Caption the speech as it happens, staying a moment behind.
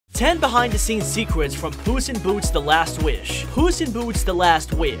10 behind the scenes secrets from Puss in Boots The Last Wish. Puss in Boots The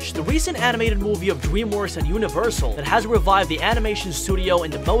Last Wish, the recent animated movie of DreamWorks and Universal that has revived the animation studio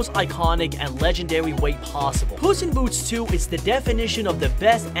in the most iconic and legendary way possible. Puss in Boots 2 is the definition of the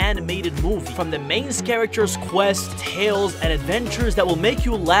best animated movie, from the main characters' quests, tales, and adventures that will make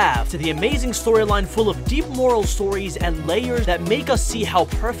you laugh, to the amazing storyline full of deep moral stories and layers that make us see how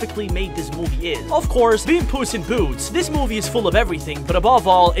perfectly made this movie is. Of course, being Puss in Boots, this movie is full of everything, but above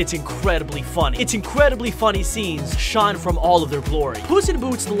all, it's incredibly funny. Its incredibly funny scenes shine from all of their glory. Puss in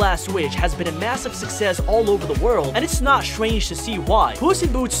Boots The Last Wish has been a massive success all over the world, and it's not strange to see why. Puss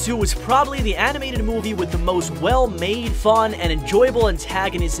in Boots 2 is probably the animated movie with the most well-made, fun, and enjoyable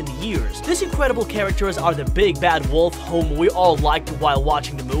antagonists in years. These incredible characters are the big bad wolf, whom we all liked while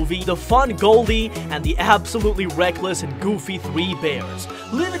watching the movie, the fun Goldi, and the absolutely reckless and goofy 3 bears,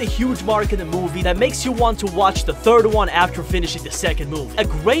 leaving a huge mark in the movie that makes you want to watch the third one after finishing the second movie. A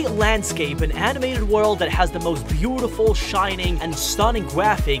great landscape and animated world that has the most beautiful, shining, and stunning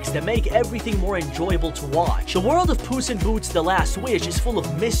graphics that make everything more enjoyable to watch. The world of Puss in Boots The Last Wish is full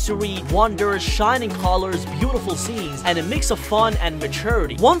of mystery, wonders, shining colors, beautiful scenes, and a mix of fun and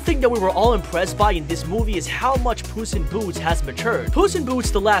maturity. One thing that we were all impressed by in this movie is how much Puss in Boots has matured. Puss in Boots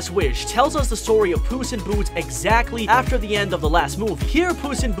The Last Wish tells us the story of Puss in Boots exactly after the end of the last movie. Here,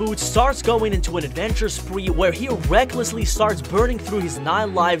 Puss in Boots starts going into an adventure spree where he recklessly starts burning through his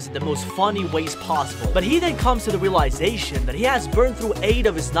 9 lives in the most funny ways possible. But he then comes to the realization that he has burned through 8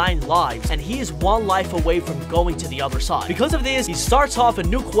 of his 9 lives, and he is 1 life away from going to the other side. Because of this, he starts off a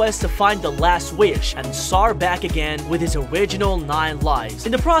new quest to find the last wish and start back again with his original 9 lives.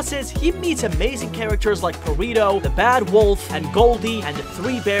 In the process, he meets amazing characters like Perrito, the Bad Wolf, and Goldi, and the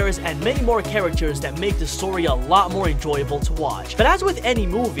 3 bears, and many more characters that make the story a lot more enjoyable to watch. But as with any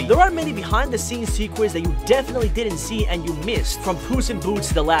movie, there are many behind-the-scenes secrets that you definitely didn't see and you missed from Puss in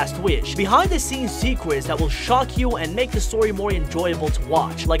Boots The Last Wish. Behind-the-scenes secrets that will shock you and make the story more enjoyable to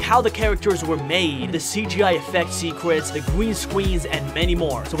watch, like how the characters were made, the CGI effect secrets, the green screens, and many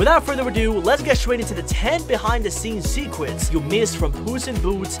more. So without further ado, let's get straight into the 10 behind-the-scenes secrets you missed from Puss in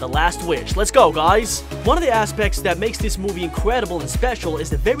Boots The Last Wish. Let's go, guys! One of the aspects that makes this movie incredible and special is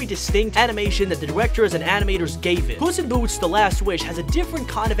the very distinct animation that the directors and animators gave it. Puss in Boots The Last Wish has a different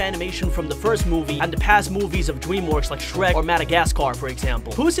kind of animation from the first movie and the past movies of DreamWorks like Shrek or Madagascar, for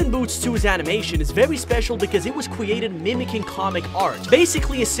example. Puss in Boots 2's animation is very special because it was created mimicking comic art,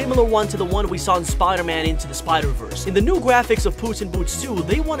 basically a similar one to the one we saw in Spider-Man Into the Spider-Verse. In the new graphics of Puss in Boots 2,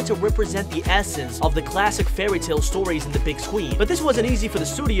 they wanted to represent the essence of the classic fairy tale stories in the big screen, but this wasn't easy for the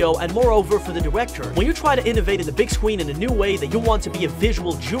studio and moreover for the director. When you try to innovate in the big screen in a new way that you want to be a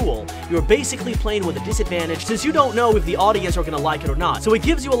visual jewel, you're basically playing with a disadvantage since you don't know if the audience are gonna like it or not. So it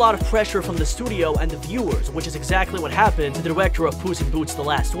gives you a lot of pressure from the studio and the viewers, which is exactly what happened to the director of Puss in Boots The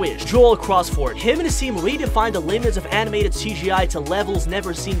Last Wish, Joel Crossford. Him and his team redefined the limits of animated CGI to levels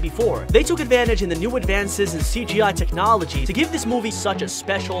never seen before. They took advantage in the new advances in CGI technology to give this movie such a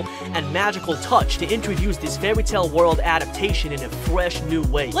special and magical touch to introduce this fairy tale world adaptation in a fresh new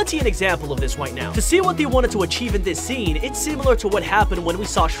way. Let's see an example of this right now. To see what they wanted to achieve in this scene, it's similar to what happened when we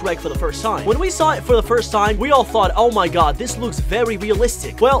saw Shrek for the first time. When we saw it for the first time, we all thought, oh my god, this looks very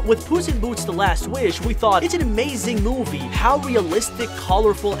realistic. Well, with Puss in Boots The Last Wish, we thought, it's an amazing movie. How realistic,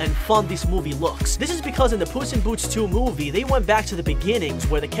 colorful, and fun this movie looks. This is because in the Puss in Boots 2 movie, they went back to the beginnings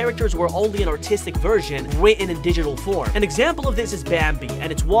where the characters were only an artistic version written in digital form. An example of this is Bambi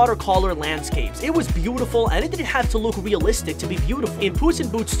and its watercolor landscapes. It was beautiful and it didn't have to look realistic to be beautiful. In Puss in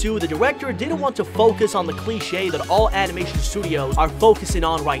Boots 2, the director didn't want to focus on the cliche that all animation studios are focusing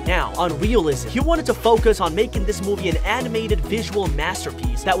on right now, on realism. He wanted to focus on making this movie an animated visual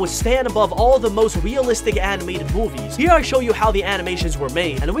masterpiece that would stand above all the most realistic animated movies. Here I show you how the animations were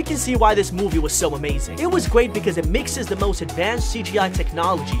made, and we can see why this movie was so amazing. It was great because it mixes the most advanced CGI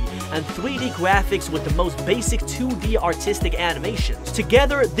technology and 3D graphics with the most basic 2D artistic animations.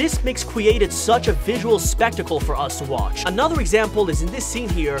 Together, this mix created such a visual spectacle for us to watch. Another example is in this scene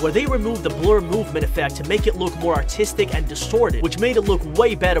here, where they removed the blur movement effect to make it look more artistic and distorted, which made it look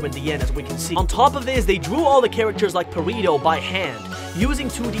way better in the end, as we can see. On top of this, they drew all the characters like Perrito by hand, using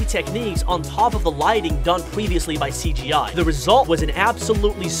 2D techniques on top of the lighting done previously by CGI. The result was an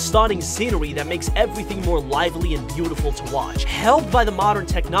absolutely stunning scenery that makes everything more lively and beautiful to watch. Helped by the modern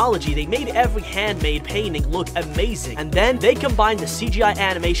technology, they made every handmade painting look amazing, and then they combined the CGI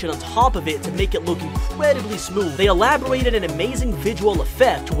animation on top of it to make it look incredibly smooth. They elaborated an amazing visual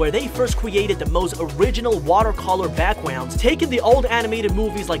effect where they first created the most original watercolor backgrounds, taking the old animated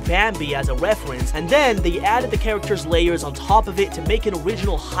movies like Bambi as a reference, and then they added the characters' layers on top of it to make an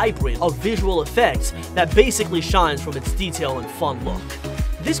original hybrid of visual effects that basically shines from its detail and fun look.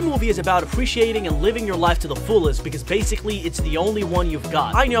 This movie is about appreciating and living your life to the fullest because basically it's the only one you've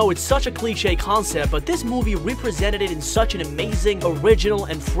got. I know it's such a cliche concept, but this movie represented it in such an amazing, original,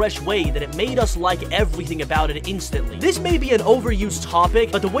 and fresh way that it made us like everything about it instantly. This may be an overused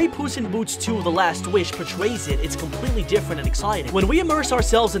topic, but the way Puss in Boots 2: The Last Wish portrays it, it's completely different and exciting. When we immerse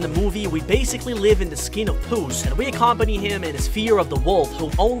ourselves in the movie, we basically live in the skin of Puss, and we accompany him in his fear of the wolf,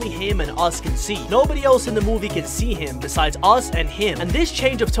 whom only him and us can see. Nobody else in the movie can see him besides us and him, and this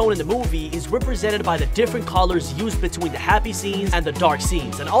change of tone in the movie is represented by the different colors used between the happy scenes and the dark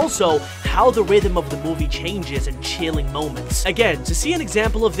scenes, and also how the rhythm of the movie changes in chilling moments. Again, to see an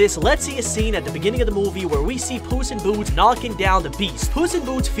example of this, let's see a scene at the beginning of the movie where we see Puss in Boots knocking down the beast. Puss in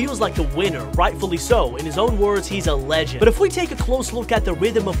Boots feels like the winner, rightfully so. In his own words, he's a legend. But if we take a close look at the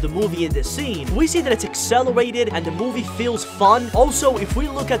rhythm of the movie in this scene, we see that it's accelerated and the movie feels fun. Also, if we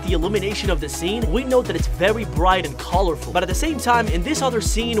look at the illumination of the scene, we note that it's very bright and colorful. But at the same time, in this other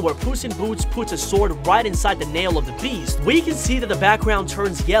scene where Puss in Boots puts a sword right inside the nail of the beast, we can see that the background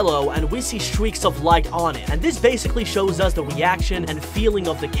turns yellow and we see streaks of light on it. And this basically shows us the reaction and feeling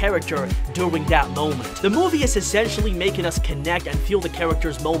of the character during that moment. The movie is essentially making us connect and feel the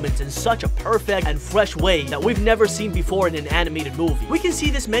character's moments in such a perfect and fresh way that we've never seen before in an animated movie. We can see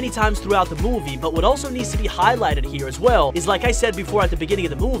this many times throughout the movie, but what also needs to be highlighted here as well is, like I said before at the beginning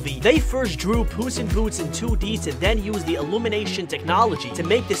of the movie, they first drew Puss in Boots in 2D to then use the illumination technology to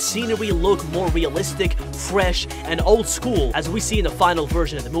make the scenery look more realistic, fresh, and old school as we see in the final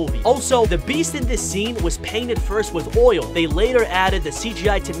version of the movie. Also, the beast in this scene was painted first with oil. They later added the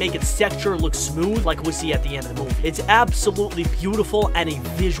CGI to make its texture look smooth like we see at the end of the movie. It's absolutely beautiful and a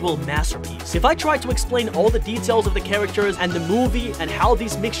visual masterpiece. If I tried to explain all the details of the characters and the movie and how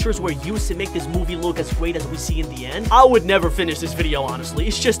these mixtures were used to make this movie look as great as we see in the end, I would never finish this video, honestly.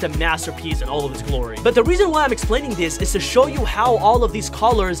 It's just a masterpiece in all of its glory. But the reason why I'm explaining this is to show you how all of these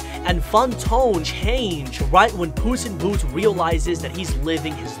colors and fun tone change right when Puss in Boots realizes that he's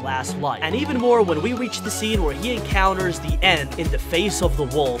living his last life. And even more when we reach the scene where he encounters the end in the face of the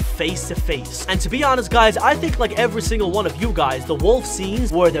wolf, face to face. And to be honest, guys, I think like every single one of you guys, the wolf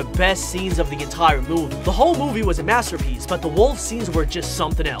scenes were the best scenes of the entire movie. The whole movie was a masterpiece, but the wolf scenes were just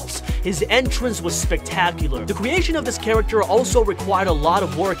something else. His entrance was spectacular. The creation of this character also required a lot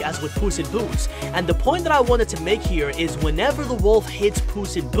of work as with Puss in Boots, and the point that I wanted to make here is whenever the wolf hits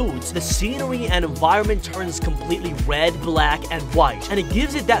Puss in Boots, the scenery and environment turns completely red, black, and white, and it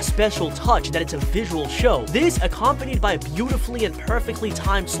gives it that special touch that it's a visual show. This, accompanied by a beautifully and perfectly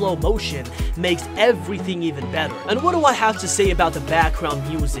timed slow motion, makes everything even better. And what do I have to say about the background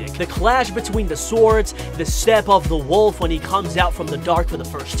music? The clash between the swords, the step of the wolf when he comes out from the dark for the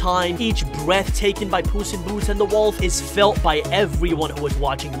first time, each breath taken by Puss in Boots and the wolf is felt by everyone who is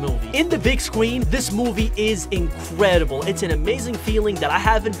watching the movie. In the big screen, this movie is incredible. It's an amazing feeling that I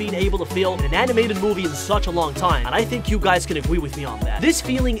haven't been able to feel in an animated movie in such a long time, and I think you guys can agree with me on that. This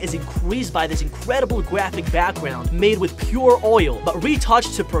feeling is increased by this incredible graphic background made with pure oil, but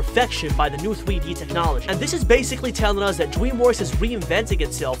retouched to perfection by the new 3D technology. And this is basically telling us that DreamWorks is reinventing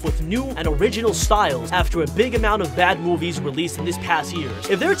itself with new and original styles after a big amount of bad movies released in this past years.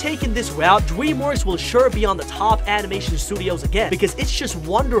 If they're taking this route, DreamWorks will sure be on the top animation studios again, because it's just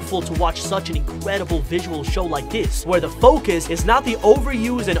wonderful to watch such an incredible visual show like this, where the focus is not the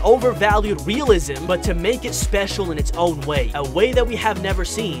overused and overvalued realism, but to make it special in its own way, a way that we have never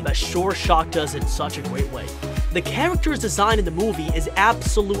seen, but sure shocked us in such a great way. The character's design in the movie is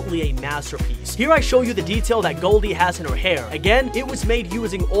absolutely a masterpiece. Here I show you the detail that Goldi has in her hair. Again, it was made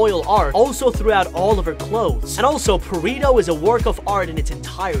using oil art, also throughout all of her clothes. And also, Perrito is a work of art in its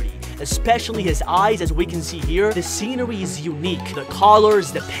entirety. Especially his eyes, as we can see here. The scenery is unique. The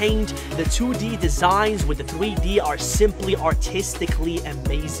colors, the paint, the 2D designs with the 3D are simply artistically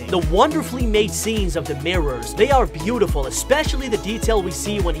amazing. The wonderfully made scenes of the mirrors, they are beautiful, especially the detail we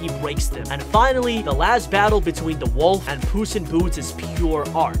see when he breaks them. And finally, the last battle between the wolf and Puss in Boots is pure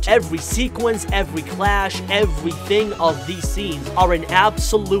art. Every sequence, every clash, everything of these scenes are an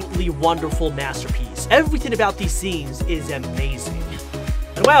absolutely wonderful masterpiece. Everything about these scenes is amazing.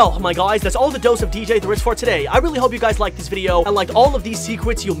 And well, my guys, that's all the dose of DJ there is for today. I really hope you guys liked this video and liked all of these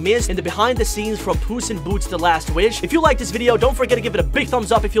secrets you missed in the behind the scenes from Puss in Boots: The Last Wish. If you liked this video, don't forget to give it a big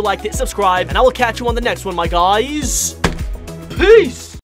thumbs up if you liked it, subscribe, and I will catch you on the next one, my guys. Peace!